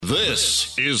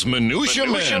This is Minutia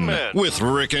Men with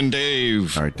Rick and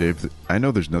Dave. All right, Dave, I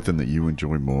know there's nothing that you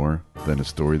enjoy more than a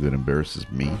story that embarrasses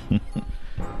me.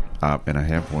 And I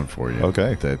have one for you.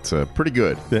 Okay. That's pretty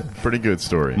good. Yeah. Pretty good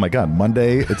story. Oh my God,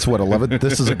 Monday, it's what, 11?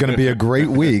 This is going to be a great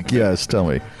week. Yes, tell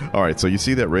me. All right, so you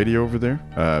see that radio over there?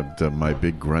 My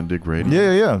big Grundig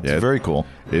radio? Yeah. It's very cool.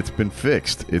 It's been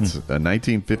fixed. It's a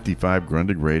 1955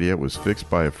 Grundig radio. It was fixed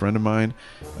by a friend of mine,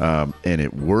 and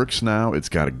it works now. It's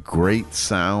got a great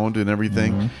sound and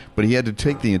everything, but he had to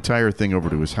take the entire thing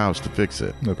over to his house to fix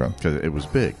it. Okay. Because it was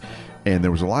big. And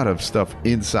there was a lot of stuff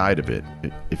inside of it.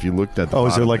 If you looked at the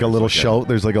is there bottom, like a little shelf?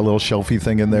 There's like a little shelfie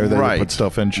thing in there that you put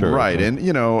stuff in? Sure. Right. And,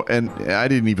 and I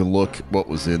didn't even look what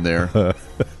was in there.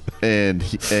 and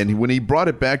when he brought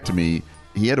it back to me,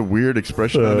 he had a weird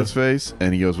expression on his face.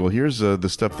 And he goes, well, here's the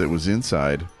stuff that was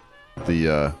inside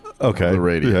the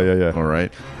radio. Yeah. All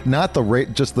right. Not the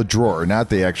just the drawer, not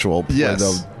the actual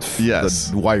Yes.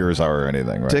 the wires are or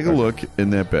anything, right? Take a look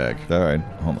in that bag. All right.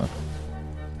 Hold on.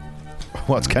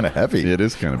 Well, it's kind of heavy. It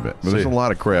is kind of big. But there's a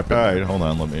lot of crap in All there. right, hold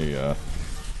on. Let me... All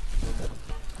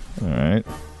right.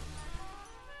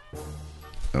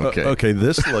 Okay. Okay,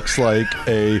 this looks like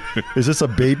a... Is this a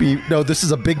baby... No, this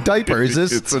is a big diaper. Is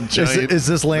this... It's a giant... Is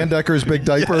this Landecker's big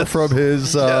diaper Yes. from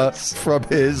his... Yes. From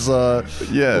his...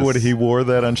 Yes. When he wore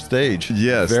that on stage.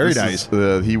 Yes. Very this nice.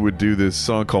 is, he would do this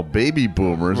song called Baby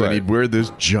Boomers, Right. and he'd wear this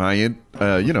giant,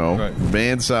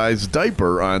 man-sized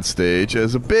diaper on stage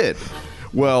as a bit.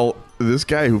 Well... This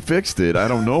guy who fixed it, I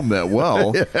don't know him that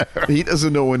well. He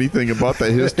doesn't know anything about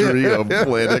the history of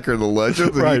Landecker the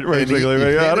Legend. Right.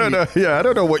 I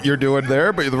don't know what you're doing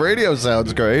there, but the radio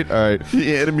sounds great. All right. He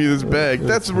handed me this bag.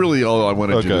 That's really all I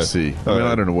wanted you to see.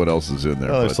 I don't know what else is in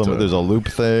there. Oh, there's a loop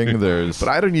thing. But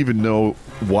I don't even know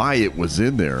why it was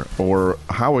in there or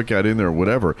how it got in there or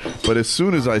whatever. But as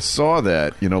soon as I saw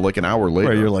that, like an hour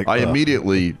later, you're like, I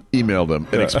immediately emailed him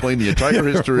and explained the entire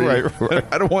history. Right.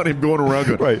 I don't want him going around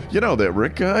going, Right. That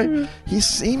Rick guy, he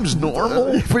seems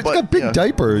normal. But he's got big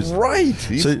diapers. Right.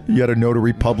 So you had a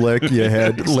Notary Public. You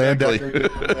had Exactly.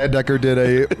 Landecker did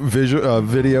a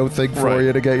video thing for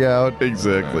you to get you out.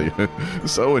 Exactly.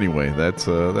 So anyway, that's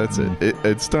it.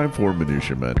 It's time for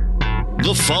Minutia Men.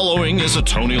 The following is a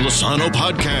Tony Lasano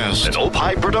podcast, an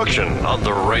Opie production on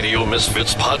the Radio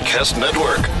Misfits Podcast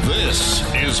Network. This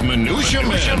is Minutia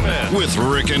Men with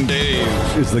Rick and Dave.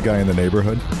 Is the guy in the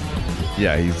neighborhood?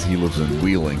 Yeah, he lives in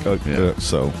Wheeling. Yeah.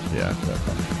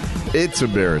 It's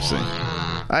embarrassing.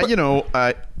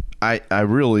 I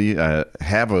really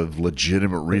have a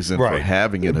legitimate reason for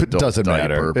having an adult doesn't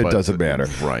diaper. Matter. It doesn't matter.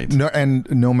 Right. No, and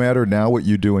no matter now what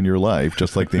you do in your life,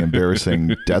 just like the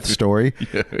embarrassing death story,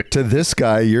 to this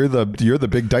guy, you're the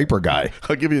big diaper guy.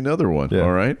 I'll give you another one. Yeah.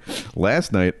 All right.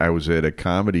 Last night I was at a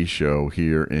comedy show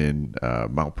here in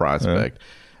Mount Prospect.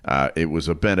 It was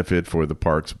a benefit for the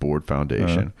Parks Board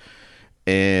Foundation.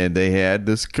 And they had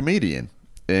this comedian.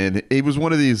 And he was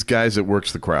one of these guys that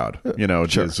works the crowd,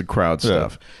 does the crowd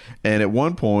stuff. And at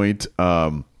one point,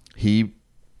 he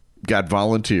got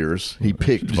volunteers. He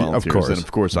picked volunteers. Of course. And,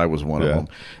 of course, I was one of them.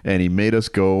 And he made us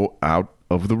go out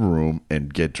of the room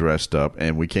and get dressed up.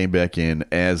 And we came back in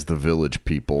as the Village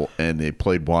People. And they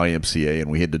played YMCA.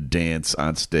 And we had to dance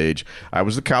on stage. I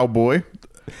was the cowboy.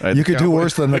 You could do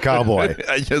worse than the cowboy.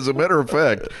 As a matter of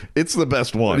fact, it's the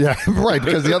best one. Yeah, right.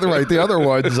 Because the other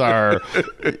ones are,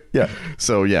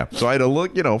 So I had a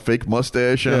look, fake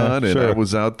mustache on, and I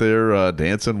was out there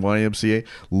dancing YMCA.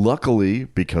 Luckily,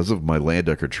 because of my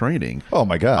Landecker training, oh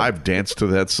my God, I've danced to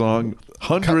that song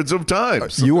hundreds of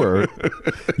times. You were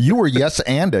yes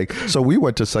anding. So we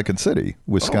went to Second City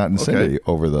with Scott and Cindy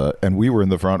and we were in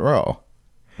the front row.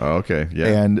 Oh, okay, yeah.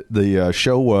 And the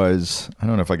show was, I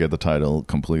don't know if I get the title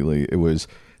completely. It was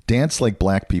Dance Like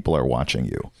Black People Are Watching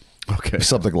You. Okay.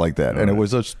 Something like that. And it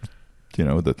was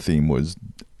the theme was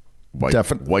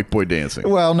white boy dancing.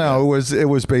 Well, no, it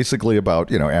was basically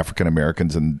about, African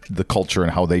Americans and the culture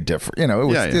and how they differ.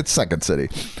 It's Second City.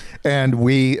 And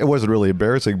it wasn't really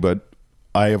embarrassing, but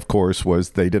I, of course,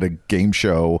 they did a game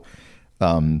show,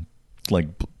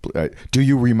 Do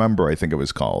You Remember, I think it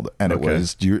was called. And it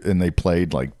was, and they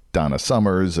played like Donna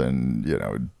Summers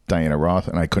and, Diana Roth,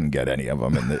 and I couldn't get any of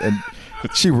them. And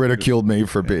she ridiculed me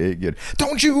for being,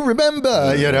 don't you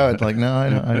remember? It's like, no,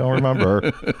 I don't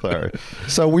remember. Sorry.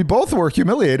 So we both were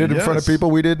humiliated in front of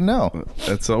people we didn't know.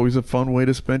 That's always a fun way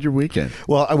to spend your weekend.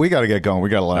 Well, we got to get going. We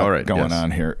got a lot going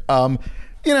on here.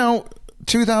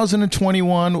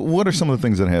 2021, what are some of the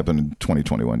things that happened in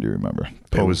 2021? Do you remember?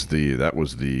 That was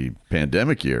the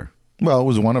pandemic year. Well, it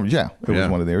was one of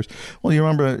one of the years. Well, you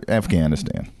remember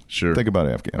Afghanistan. Sure. Think about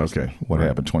Afghanistan. Okay. What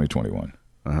happened 2021?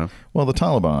 Uh-huh. Well, the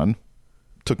Taliban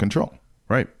took control.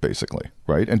 Right. Basically,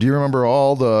 right? And do you remember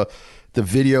all the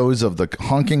videos of the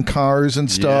honking cars and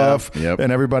stuff? Yep.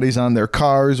 And everybody's on their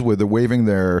cars where they're waving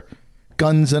their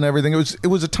guns and everything. It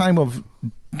was a time of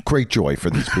great joy for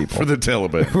these people. For the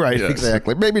Taliban. Right, yes.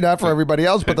 exactly. Maybe not for everybody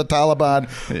else, but the Taliban.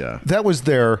 Yeah. That was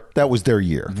their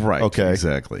year. Right. Okay.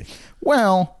 Exactly.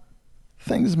 Well,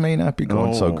 things may not be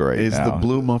going so great. Is now. the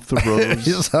bloom off the rose?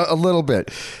 Just a little bit.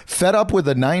 Fed up with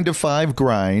a 9-to-5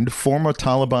 grind, former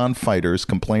Taliban fighters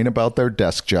complain about their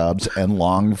desk jobs and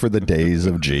long for the days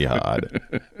of jihad.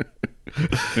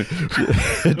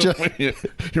 You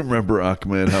remember,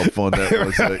 Ahmed, how fun that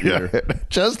was that year?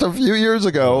 Just a few years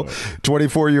ago,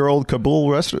 24-year-old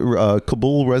Kabul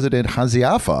resident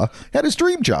Haziafa had his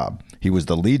dream job. He was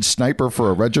the lead sniper for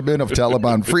a regiment of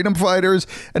Taliban freedom fighters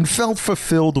and felt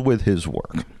fulfilled with his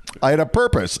work. I had a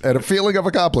purpose and a feeling of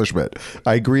accomplishment.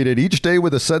 I greeted each day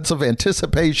with a sense of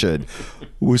anticipation.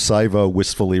 Usaiva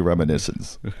wistfully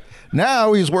reminiscens.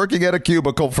 Now he's working at a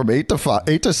cubicle from 8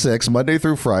 to 6, Monday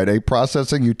through Friday,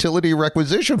 processing utility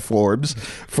requisition forms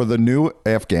for the new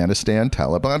Afghanistan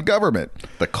Taliban government.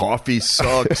 The coffee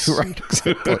sucks. Right,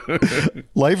 exactly.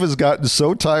 Life has gotten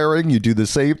so tiring. You do the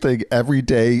same thing every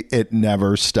day. It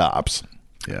never stops.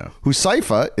 Yeah.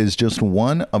 Husaifa is just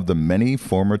one of the many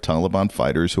former Taliban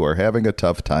fighters who are having a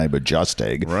tough time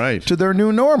adjusting to their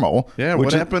new normal. Yeah,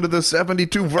 what happened to the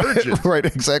 72 virgins? Right,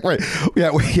 exactly.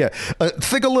 Yeah.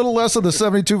 Think a little less of the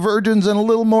 72 virgins and a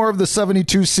little more of the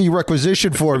 72C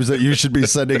requisition forms that you should be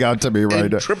sending out to me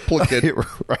right now. Triplicate.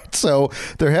 Right. So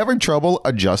they're having trouble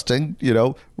adjusting,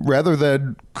 rather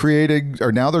than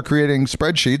now they're creating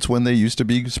spreadsheets when they used to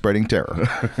be spreading terror.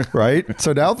 Right?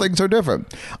 So now things are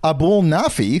different. Abul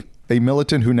Nafi, a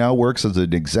militant who now works as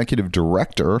an executive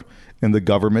director in the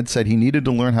government, said he needed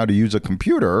to learn how to use a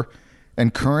computer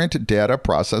and current data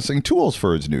processing tools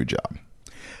for his new job.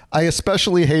 I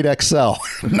especially hate Excel.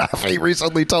 Nafi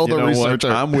recently told the researcher.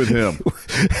 What? I'm with him.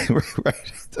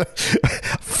 Right.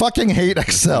 Fucking hate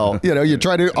Excel. You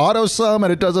try to auto sum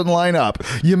and it doesn't line up.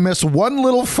 You miss one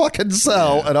little fucking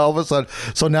cell and all of a sudden.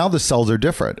 So now the cells are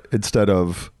different instead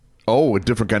of. Oh, a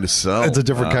different kind of cell. It's a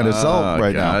different kind of cell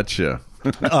right gotcha.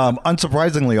 now.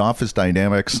 Unsurprisingly, office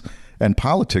dynamics and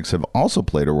politics have also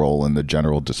played a role in the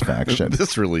general dysfaction.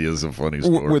 This really is a funny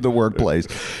story. With the workplace.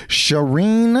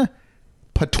 Shireen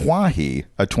Patwahi,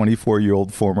 a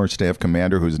 24-year-old former staff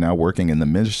commander who's now working in the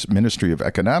Ministry of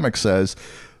Economics, says,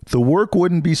 the work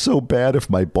wouldn't be so bad if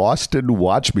my boss didn't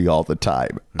watch me all the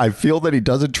time. I feel that he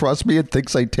doesn't trust me and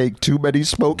thinks I take too many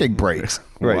smoking breaks.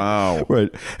 Right. Wow.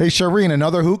 Right. Hey, Shireen,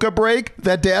 another hookah break?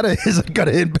 That data isn't going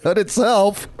to input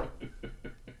itself.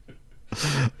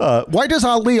 Why does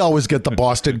Ali always get the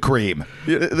Boston cream?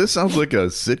 This sounds like a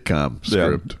sitcom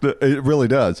script. Yeah, it really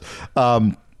does.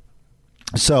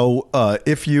 So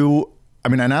if you,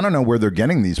 and I don't know where they're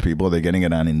getting these people. Are they getting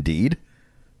it on Indeed?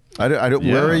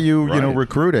 Where are you,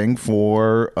 recruiting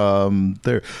for?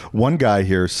 There, one guy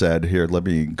here said, let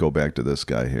me go back to this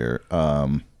guy here.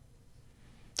 One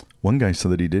guy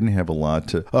said that he didn't have a lot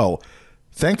to.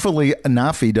 Thankfully,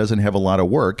 Nafi doesn't have a lot of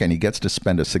work, and he gets to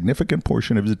spend a significant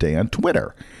portion of his day on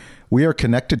Twitter. We are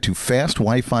connected to fast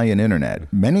Wi-Fi and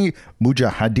internet. Many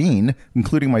mujahideen,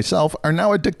 including myself, are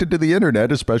now addicted to the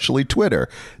internet, especially Twitter.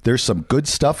 There's some good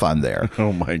stuff on there.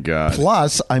 Oh, my God.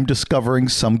 Plus, I'm discovering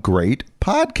some great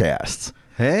podcasts.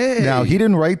 Hey. Now, he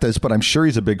didn't write this, but I'm sure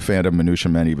he's a big fan of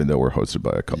Minutia Men, even though we're hosted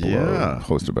by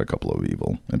a couple of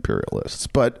evil imperialists.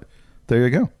 But there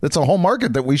you go. That's a whole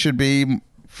market that we should be...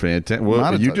 Fantastic.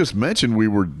 Well, you just mentioned we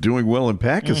were doing well in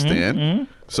Pakistan,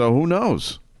 so who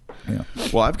knows? Yeah.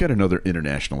 Well, I've got another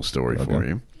international story for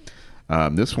you.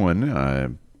 This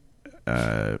one,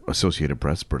 Associated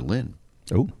Press, Berlin.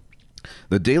 Oh.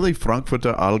 The Daily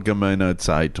Frankfurter Allgemeine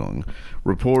Zeitung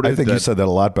reported I think you said that a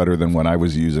lot better than when I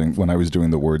was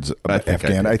doing the words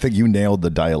Afghan. I think you nailed the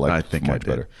dialect I think much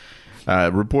I did.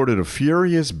 better. Reported a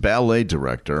furious ballet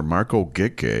director, Marco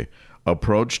Gicke,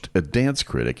 approached a dance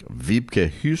critic,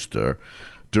 Wiebke Huster,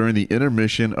 during the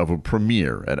intermission of a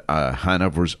premiere at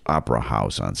Hanover's Opera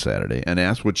House on Saturday and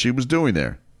asked what she was doing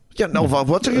there. Yeah, no,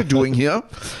 what are you doing here?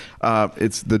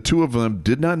 It's the two of them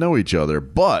did not know each other,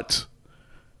 but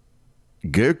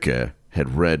Goeke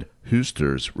had read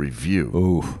Huster's review.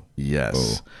 Ooh. Yes.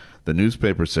 Oh. The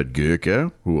newspaper said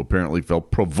Goeke, who apparently felt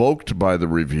provoked by the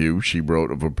review she wrote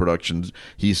of a production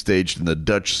he staged in the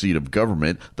Dutch seat of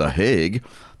government, The Hague,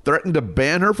 threatened to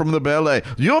ban her from the ballet.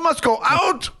 You must go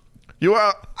out! You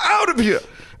are out of here!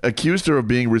 accused her of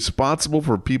being responsible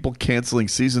for people canceling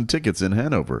season tickets in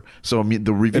Hanover. So, I mean,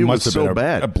 the review was so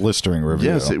bad. A blistering review.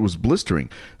 Yes, it was blistering.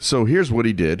 So here's what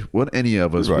he did, what any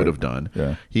of us would have done.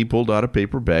 Yeah. He pulled out a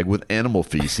paper bag with animal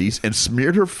feces and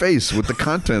smeared her face with the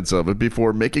contents of it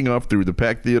before making off through the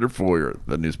Pack Theater foyer,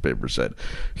 the newspaper said.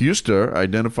 Huster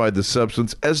identified the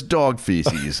substance as dog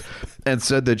feces and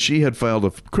said that she had filed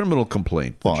a criminal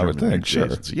complaint. Well, I would think, sure.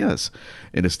 Yes.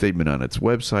 In a statement on its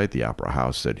website, the Opera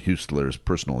House said Hustler's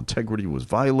personal integrity was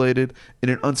violated in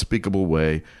an unspeakable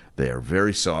way. They are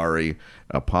very sorry,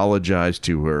 apologized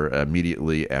to her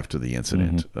immediately after the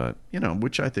incident,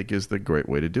 which I think is the great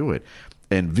way to do it.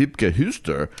 And Wiebke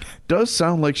Huster does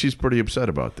sound like she's pretty upset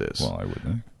about this. Well, I would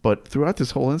think. But throughout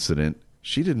this whole incident,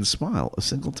 she didn't smile a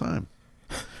single time,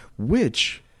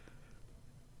 which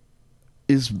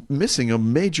is missing a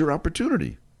major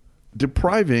opportunity,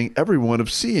 depriving everyone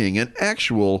of seeing an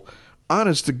actual,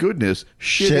 honest to goodness,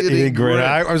 shit-eating grin.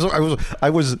 I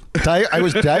was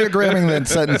diagramming that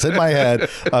sentence in my head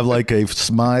of like a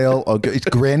smile, okay,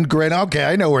 grin. Okay,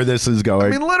 I know where this is going.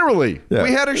 I mean, literally, Yeah.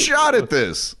 we had a shot at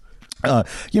this. And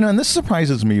this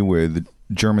surprises me with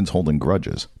Germans holding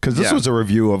grudges, because this was a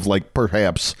review of like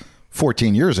perhaps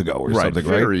 14 years ago or something,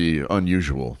 right? Very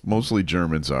unusual. Mostly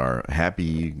Germans are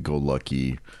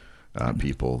happy-go-lucky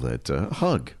people that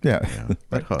hug. Yeah,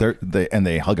 that hug.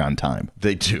 They hug on time.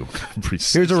 They do.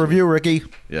 Here's a review, Ricky.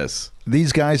 Yes.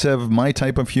 These guys have my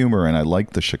type of humor, and I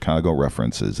like the Chicago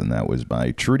references, and that was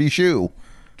by Trudy Shue.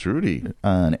 Trudy.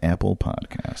 On Apple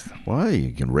Podcast. Why?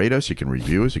 You can rate us, you can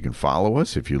review us, you can follow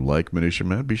us. If you like Minutia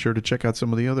Men, be sure to check out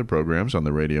some of the other programs on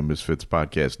the Radio Misfits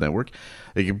Podcast Network.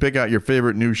 You can pick out your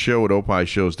favorite new show at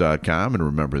opishows.com, and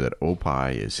remember that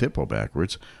Opie is hippo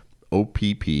backwards,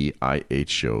 OPPIH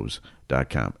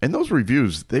shows.com. And those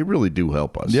reviews, they really do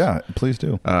help us. Yeah, please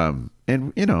do. And,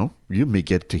 you may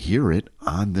get to hear it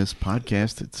on this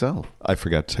podcast itself. I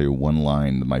forgot to tell you one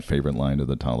line, my favorite line of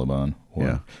the Taliban.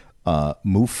 Yeah.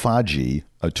 Mufaji,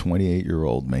 a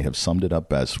 28-year-old, may have summed it up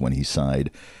best when he sighed,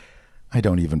 "I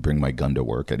don't even bring my gun to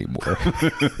work anymore."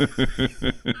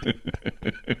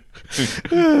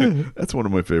 That's one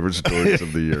of my favorite stories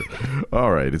of the year.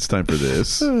 All right, it's time for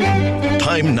this.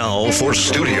 Time now for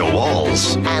Studio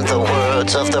Walls. And the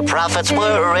words of the prophets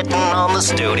were written on the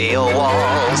studio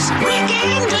walls.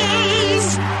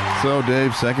 So,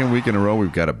 Dave, second week in a row,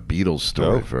 we've got a Beatles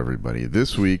story for everybody.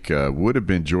 This week would have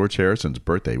been George Harrison's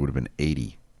birthday. He would have been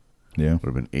 80. Yeah. Would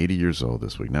have been 80 years old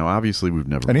this week. Now, obviously, we've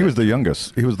never And met. he was the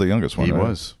youngest. He was the youngest one. He right?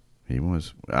 was. He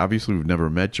was. Obviously, we've never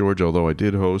met George, although I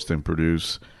did host and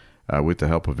produce, with the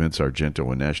help of Vince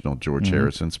Argento, a National George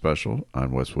Harrison special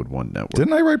on Westwood One Network.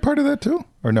 Didn't I write part of that, too?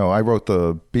 Or no, I wrote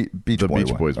the Beach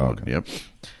Boys one. Okay.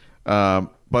 Yep.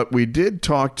 But we did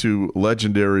talk to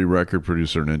legendary record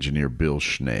producer and engineer Bill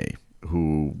Schnee,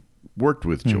 who worked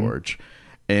with George.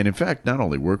 And in fact, not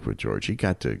only worked with George, he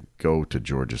got to go to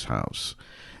George's house.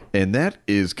 And that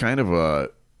is kind of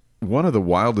one of the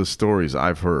wildest stories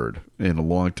I've heard in a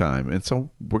long time. And so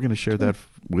we're going to share that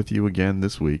with you again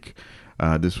this week.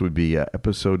 This would be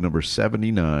episode number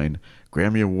 79,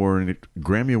 Grammy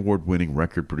Award winning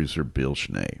record producer Bill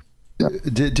Schnee.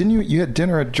 Didn't you had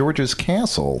dinner at George's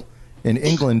castle in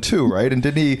England too, right? And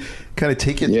didn't he kind of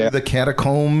take you through the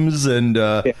catacombs and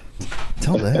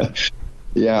tell that?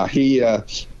 Yeah, he.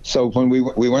 So when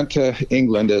we went to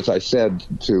England, as I said,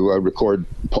 to record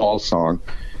Paul's song,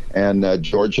 and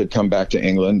George had come back to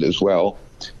England as well.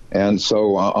 And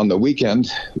so on the weekend,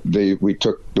 we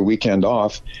took the weekend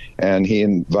off, and he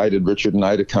invited Richard and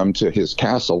I to come to his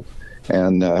castle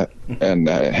and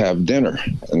have dinner.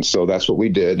 And so that's what we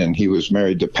did. And he was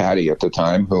married to Patty at the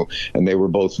time, and they were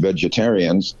both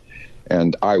vegetarians,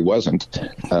 and I wasn't.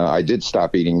 I did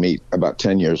stop eating meat about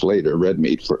 10 years later, red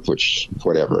meat, which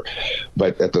whatever.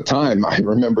 But at the time, I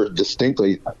remember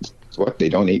distinctly, what, they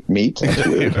don't eat meat? That's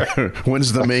weird.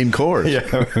 When's the main course?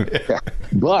 Yeah.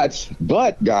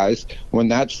 But guys, when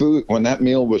that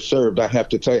meal was served, I have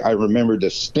to tell you, I remember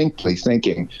distinctly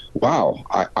thinking, wow,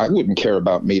 I wouldn't care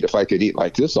about meat if I could eat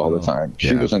like this all the time.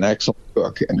 She was an excellent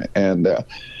cook, and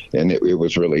it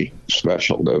was really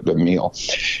special, the meal.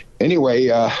 Anyway,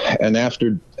 and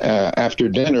after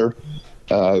dinner,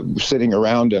 sitting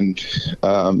around, and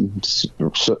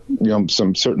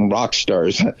some certain rock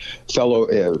stars,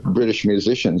 fellow British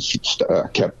musicians,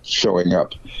 kept showing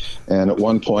up. And at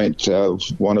one point,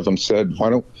 one of them said, "Why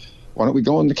don't we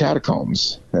go in the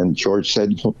catacombs?" And George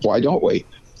said, "Why don't we?"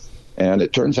 And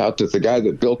it turns out that the guy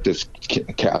that built this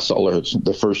castle, or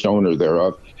the first owner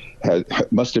thereof,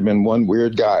 must have been one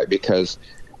weird guy, because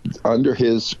under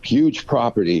his huge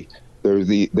property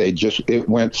it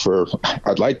went for,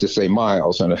 I'd like to say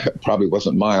miles, and it probably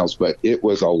wasn't miles, but it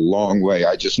was a long way.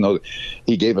 I just know that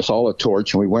he gave us all a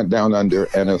torch and we went down under,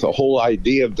 and the whole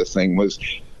idea of the thing was,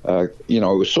 it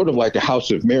was sort of like a house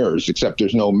of mirrors, except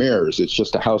there's no mirrors. It's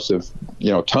just a house of,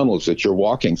 tunnels that you're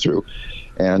walking through.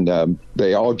 And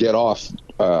they all get off.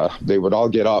 They would all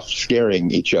get off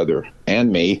scaring each other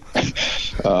and me.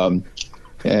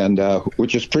 And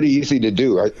which is pretty easy to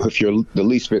do if you're the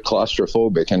least bit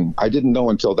claustrophobic. And I didn't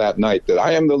know until that night that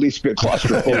I am the least bit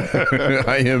claustrophobic.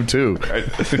 I am too.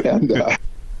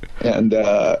 And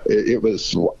it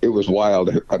was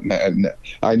wild. And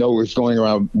I know it was going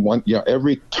around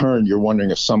every turn. You're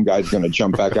wondering if some guy's going to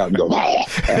jump back out and go.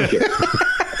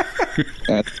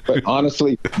 But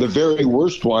honestly, the very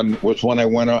worst one was when I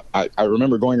went. I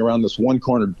remember going around this one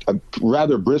corner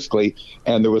rather briskly,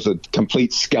 and there was a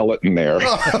complete skeleton there.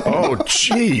 Oh,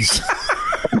 jeez!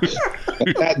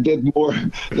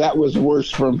 That was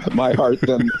worse for my heart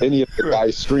than any of the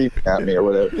guys screaming at me or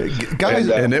whatever. Guys,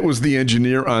 and it was the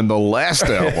engineer on the last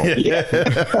album.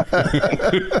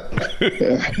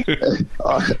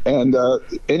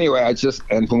 Anyway,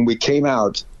 when we came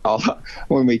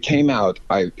out.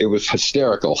 It was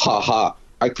hysterical. Ha ha.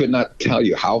 I could not tell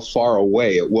you how far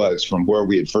away it was from where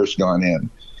we had first gone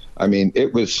in. I mean,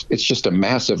 it's just a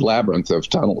massive labyrinth of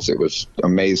tunnels. It was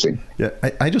amazing. Yeah,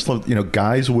 I just love,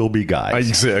 guys will be guys.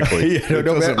 Exactly. It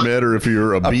doesn't matter if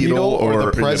you're a Beatle or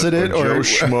the president or Joe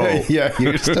Schmo. Yeah,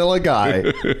 you're still a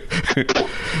guy.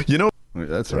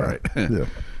 That's all right.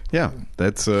 Yeah,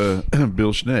 that's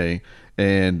Bill Schnee,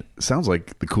 and sounds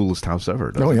like the coolest house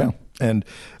ever. Oh, yeah. And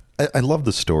I love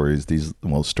the stories,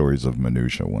 stories of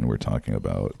minutia when we're talking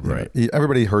about. Right.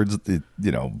 Everybody heard,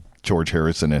 George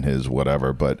Harrison and his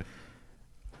whatever, but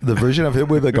the version of him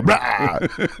with like a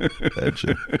that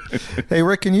shit. Hey,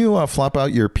 Rick, can you flop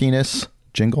out your penis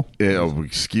jingle?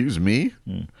 Excuse me?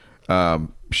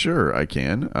 Sure, I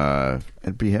can.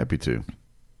 I'd be happy to.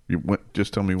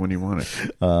 Just tell me when you want it.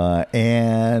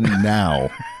 And now.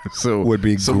 Would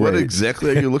be so great. What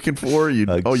exactly are you looking for? You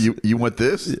want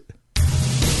this?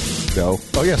 No.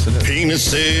 Oh, yes, it is.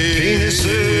 Penises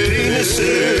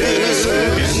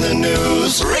in the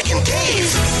news. Rick and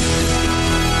Dave.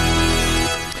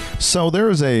 So there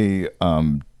is a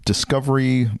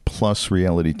Discovery Plus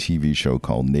reality TV show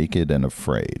called Naked and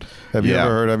Afraid. Have you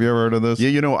ever heard of this?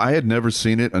 Yeah, I had never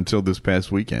seen it until this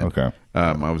past weekend. Okay.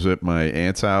 I was at my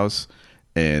aunt's house,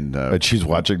 and she's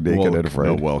watching Naked and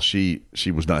Afraid. Well, she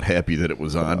was not happy that it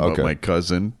was on, but my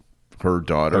cousin, her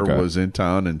daughter, was in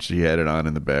town, and she had it on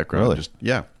in the background.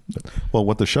 Really? Well,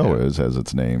 what the show is, as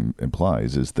its name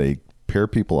implies, is they pair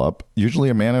people up, usually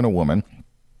a man and a woman,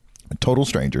 total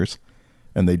strangers,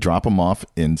 and they drop them off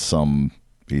in some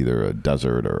either a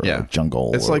desert or a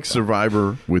jungle. It's like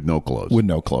Survivor with no clothes. With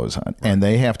no clothes on. Right. And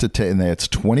they have to and it's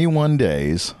 21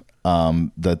 days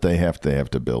that they have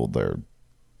to build their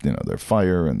their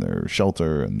fire and their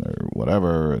shelter and their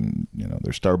whatever and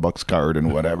their Starbucks card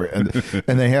and whatever and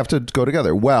they have to go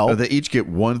together. Well, they each get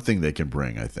one thing they can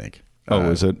bring, I think. Oh,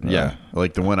 is it? Yeah.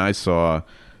 Like the one I saw,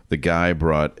 the guy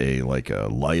brought a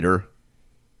lighter.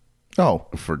 Oh,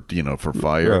 for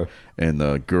fire, and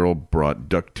the girl brought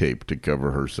duct tape to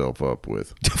cover herself up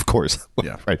with. Of course,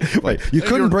 yeah, right. You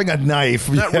couldn't bring a knife.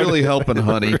 Not really helping,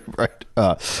 honey. Right.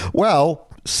 Well,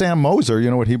 Sam Moser, you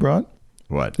know what he brought?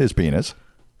 What? His penis.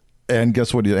 And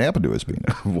guess what happened to his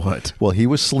penis? What? Well, he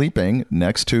was sleeping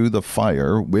next to the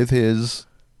fire with his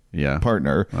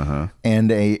partner,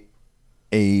 and a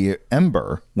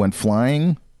ember went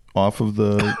flying off of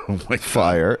the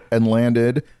fire and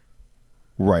landed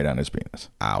right on his penis.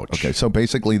 Ouch. Okay, so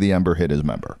basically the ember hit his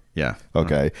member. Yeah.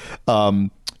 Okay.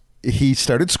 He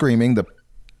started screaming. The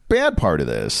bad part of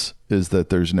this is that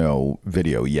there's no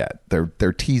video yet.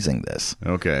 They're teasing this.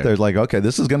 Okay. They're like, okay,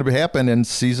 this is going to happen in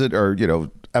season or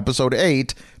episode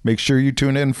 8. Make sure you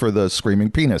tune in for the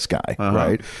screaming penis guy,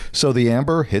 right? So the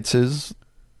amber hits his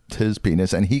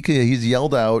penis, and he's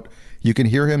yelled out. You can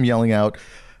hear him yelling out,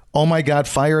 "Oh my God!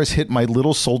 Fire has hit my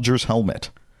little soldier's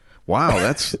helmet." Wow,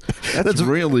 that's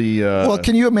really... Well,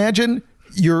 can you imagine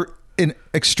you're in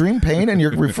extreme pain and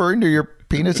you're referring to your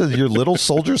penis as your little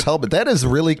soldier's helmet? That is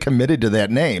really committed to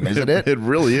that name, isn't it? It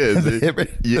really is.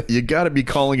 You got to be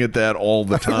calling it that all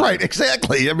the time. Right,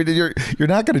 exactly. I mean, you're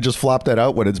not going to just flop that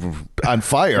out when it's on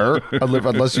fire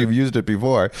unless you've used it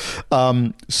before.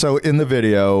 So in the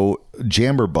video,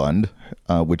 Jamberbund,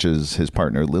 which is his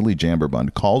partner, Lily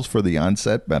Jamberbund, calls for the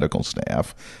on-set medical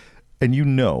staff, and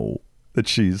that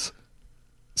she's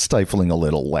stifling a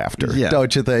little laughter,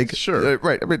 don't you think? Sure.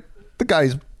 Right. I mean, the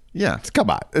guy's... Yeah. Come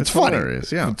on. It's funny.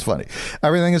 Hilarious. Yeah. It's funny.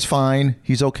 Everything is fine.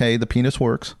 He's okay. The penis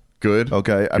works. Good.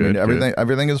 Okay. I mean,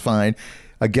 everything is fine.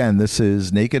 Again, this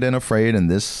is Naked and Afraid,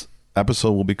 and this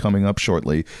episode will be coming up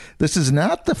shortly. This is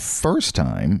not the first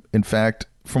time. In fact,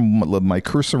 from my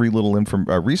cursory little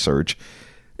research,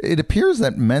 it appears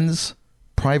that men's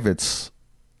privates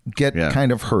get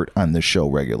kind of hurt on this show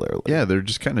regularly. Yeah, they're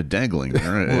just kind of dangling.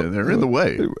 They're in the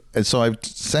way. And so I've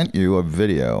sent you a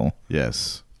video.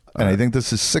 Yes. And I think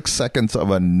this is 6 seconds of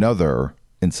another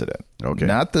incident. Okay.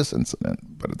 Not this incident,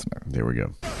 but it's another. There we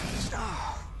go.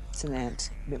 It's an ant.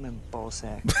 Bit my ball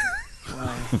sack.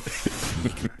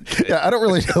 Yeah, I don't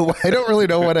really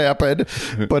know what happened,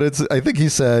 but I think he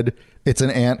said it's an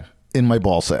ant in my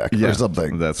ball sack or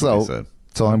something. That's what he said.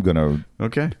 So I'm gonna.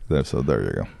 Okay. So there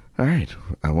you go. All right.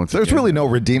 There's really no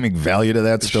redeeming value to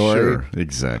that story. Sure,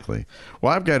 exactly.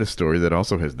 Well, I've got a story that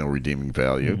also has no redeeming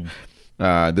value.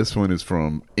 This one is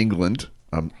from England.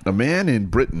 A man in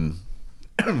Britain,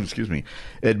 excuse me,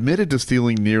 admitted to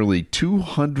stealing nearly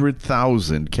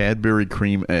 200,000 Cadbury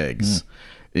cream eggs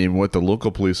in what the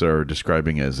local police are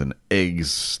describing as an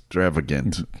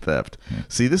extravagant theft.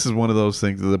 See, this is one of those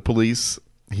things. The police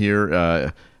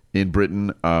here in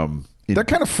Britain, they're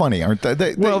kind of funny, aren't they?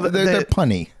 They're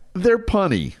punny. They're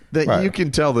punny. Right. You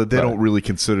can tell that they don't really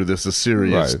consider this a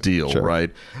serious deal, Sure. right?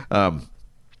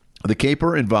 The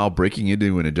caper involved breaking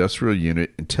into an industrial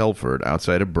unit in Telford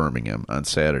outside of Birmingham on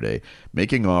Saturday,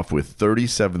 making off with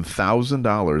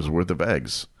 $37,000 worth of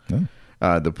eggs.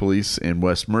 The police in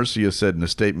West Mercia said in a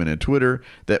statement on Twitter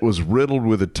that was riddled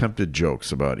with attempted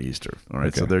jokes about Easter. All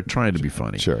right, so they're trying to be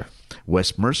funny. Sure.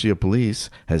 West Mercia police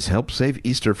has helped save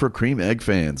Easter for cream egg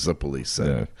fans, the police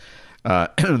said.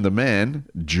 The man,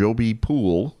 Joby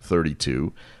Poole,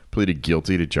 32, pleaded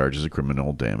guilty to charges of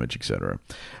criminal damage, etc.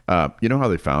 You know how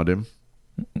they found him?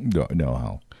 No,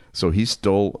 how? So he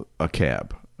stole a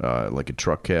cab, like a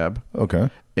truck cab. Okay.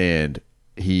 And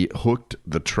he hooked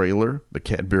the trailer, the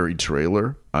Cadbury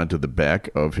trailer, onto the back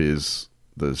of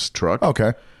this truck.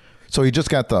 Okay. So he just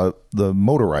got the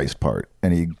motorized part,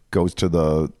 and he goes to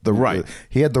the right.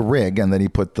 He had the rig, and then he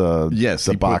put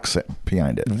the box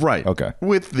behind it. Right. Okay.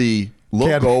 With the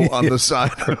logo on the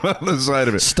side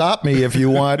of it. Stop me if you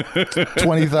want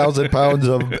 20,000 pounds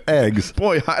of eggs.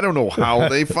 Boy, I don't know how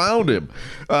they found him.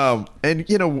 And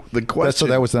the question. So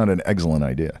that was not an excellent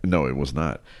idea. No, it was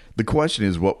not. The question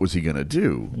is, what was he going to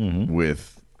do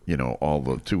with all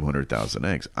the 200,000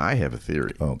 eggs? I have a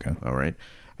theory. Okay. All right.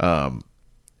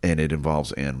 And it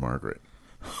involves Anne Margaret.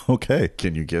 Okay.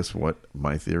 Can you guess what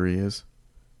my theory is?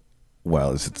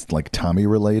 Well, is it like Tommy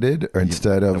related, or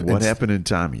instead of what happened in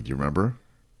Tommy? Do you remember?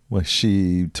 Well,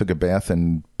 she took a bath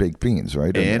in baked beans,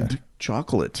 right? And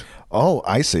chocolate. Oh,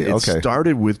 I see. It Okay.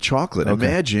 started with chocolate. Okay.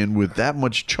 Imagine with that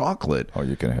much chocolate. Oh,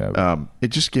 you can have. It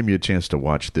just gave me a chance to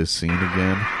watch this scene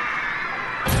again.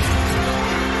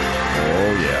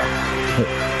 Oh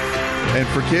yeah. And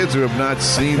for kids who have not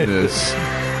seen this.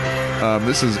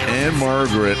 This is Anne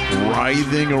Margaret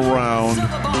writhing around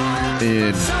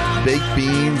in baked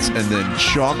beans and then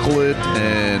chocolate.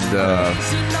 And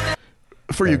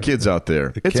for you kids out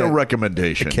there, it's a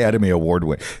recommendation. Academy Award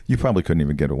win. You probably couldn't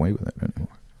even get away with it anymore.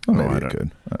 Oh, maybe you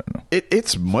could. I don't know.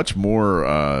 It's much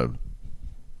more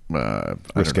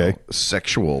risque,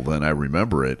 sexual than I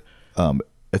remember it.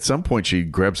 At some point, she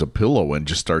grabs a pillow and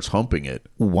just starts humping it.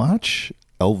 Watch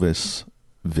Elvis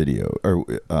video or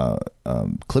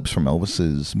clips from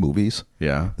Elvis's movies.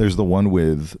 Yeah, there's the one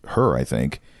with her, I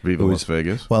think. Viva Las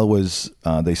Vegas. Well, it was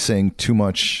they sing too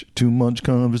much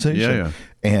conversation. Yeah.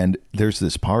 And there's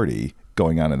this party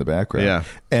going on in the background. Yeah.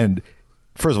 And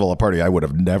first of all, a party I would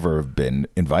have never been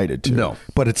invited to. No.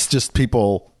 But it's just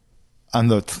people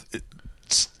on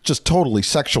it's just totally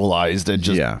sexualized and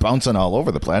just bouncing all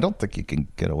over the place. I don't think you can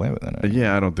get away with it.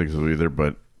 Yeah, I don't think so either.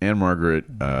 But Anne Margaret,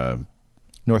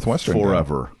 Northwestern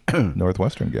forever.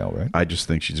 Northwestern gal, right? I just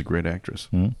think she's a great actress.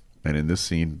 And in this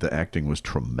scene, the acting was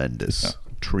tremendous. Yeah.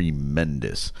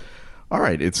 Tremendous. All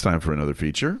right, it's time for another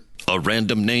feature. A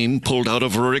random name pulled out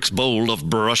of Rurik's bowl of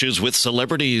brushes with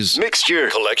celebrities. Mixture,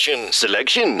 collection,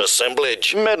 selection,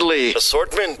 assemblage, medley,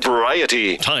 assortment,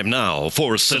 variety. Time now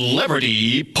for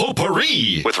Celebrity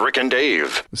Potpourri with Rick and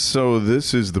Dave. So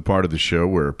this is the part of the show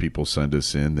where people send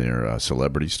us in their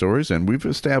celebrity stories, and we've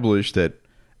established that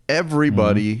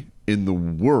everybody in the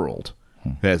world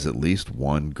has at least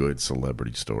one good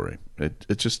celebrity story.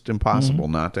 It's just impossible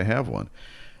not to have one.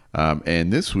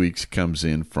 And this week's comes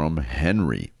in from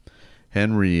Henry.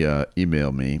 Henry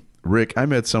emailed me, Rick, I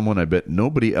met someone I bet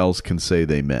nobody else can say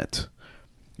they met.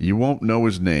 You won't know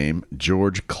his name,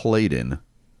 George Clayton,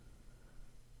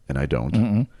 and I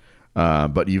don't.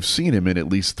 But you've seen him in at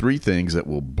least 3 things that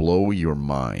will blow your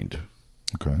mind.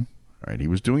 Okay. Right? He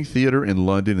was doing theater in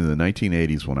London in the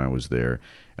 1980s when I was there,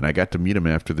 and I got to meet him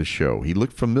after the show. He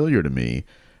looked familiar to me,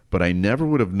 but I never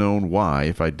would have known why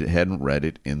if I hadn't read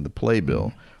it in the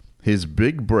playbill. His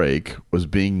big break was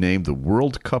being named the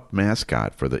World Cup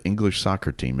mascot for the English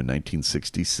soccer team in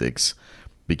 1966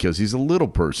 because he's a little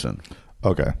person.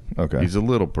 Okay. He's a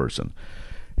little person.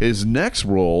 His next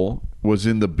role was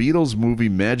in the Beatles movie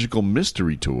Magical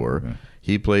Mystery Tour. Okay.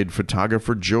 He played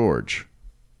photographer George,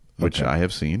 which I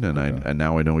have seen, and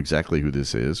now I know exactly who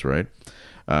this is, right?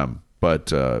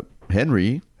 But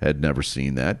Henry had never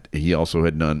seen that. He also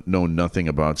had known nothing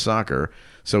about soccer,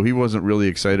 so he wasn't really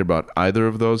excited about either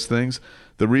of those things.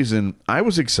 The reason I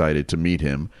was excited to meet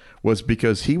him was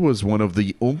because he was one of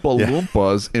the Oompa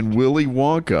Loompas in Willy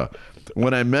Wonka.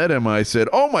 When I met him, I said,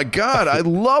 "Oh my God, I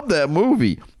love that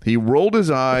movie." He rolled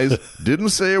his eyes, didn't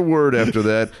say a word after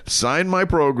that, signed my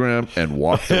program, and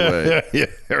walked away.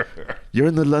 You're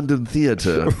in the London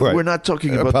Theatre. Right. We're not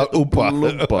talking about the Oompa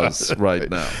Loompas right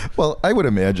now. Well, I would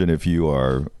imagine if you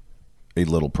are a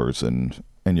little person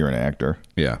and you're an actor,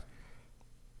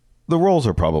 the roles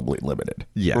are probably limited.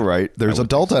 Yeah. Right? There's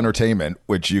adult entertainment,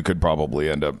 which you could probably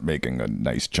end up making a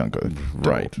nice chunk of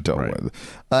dough with.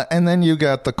 And then you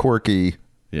got the quirky.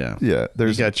 Yeah. Yeah.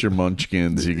 You got your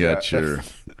munchkins. You got your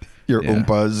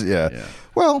Oompas. Yeah.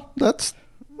 Well, that's.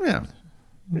 Yeah.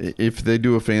 If they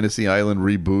do a Fantasy Island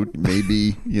reboot,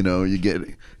 maybe, you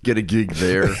get a gig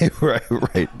there.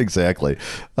 Right. Exactly.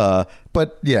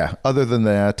 But yeah, other than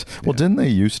that, didn't they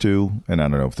used to, and I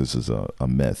don't know if this is a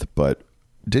myth, but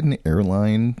didn't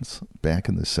airlines back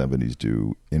in the 70s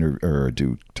do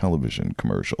television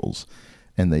commercials,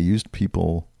 and they used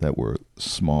people that were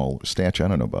small stature, I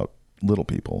don't know about little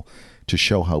people, to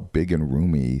show how big and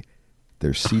roomy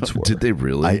their seats were. Did they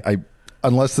really? I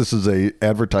unless this is a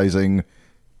advertising.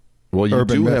 Well, you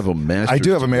do have a master's. I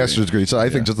do have a master's degree, so I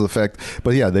think just the fact.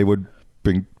 But yeah, they would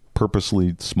bring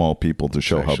purposely small people to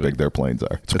show how big their planes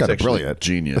are. It's kind of brilliant,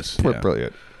 genius,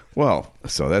 brilliant. Well,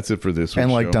 so that's it for this week's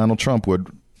And like show. Donald Trump would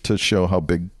to show how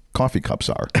big coffee cups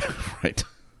are. Right.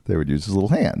 They would use his little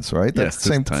hands, right? That's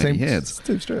same hands.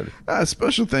 Same strategy.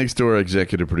 Special thanks to our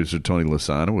executive producer, Tony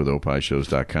Lasano with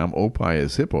opishows.com. Opie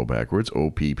is hippo backwards,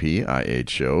 OPPIH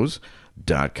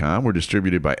shows.com. We're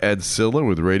distributed by Ed Silla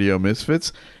with Radio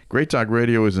Misfits. Great Talk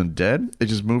Radio isn't dead. It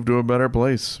just moved to a better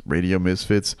place.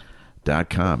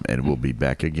 RadioMisfits.com. And we'll be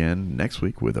back again next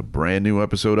week with a brand new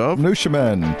episode of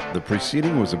Newshaman. The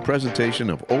preceding was a presentation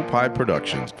of Opie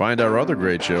Productions. Find our other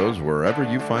great shows wherever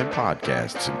you find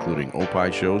podcasts, including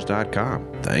opishows.com.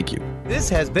 Thank you. This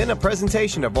has been a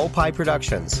presentation of Opie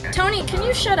Productions. Tony, can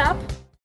you shut up?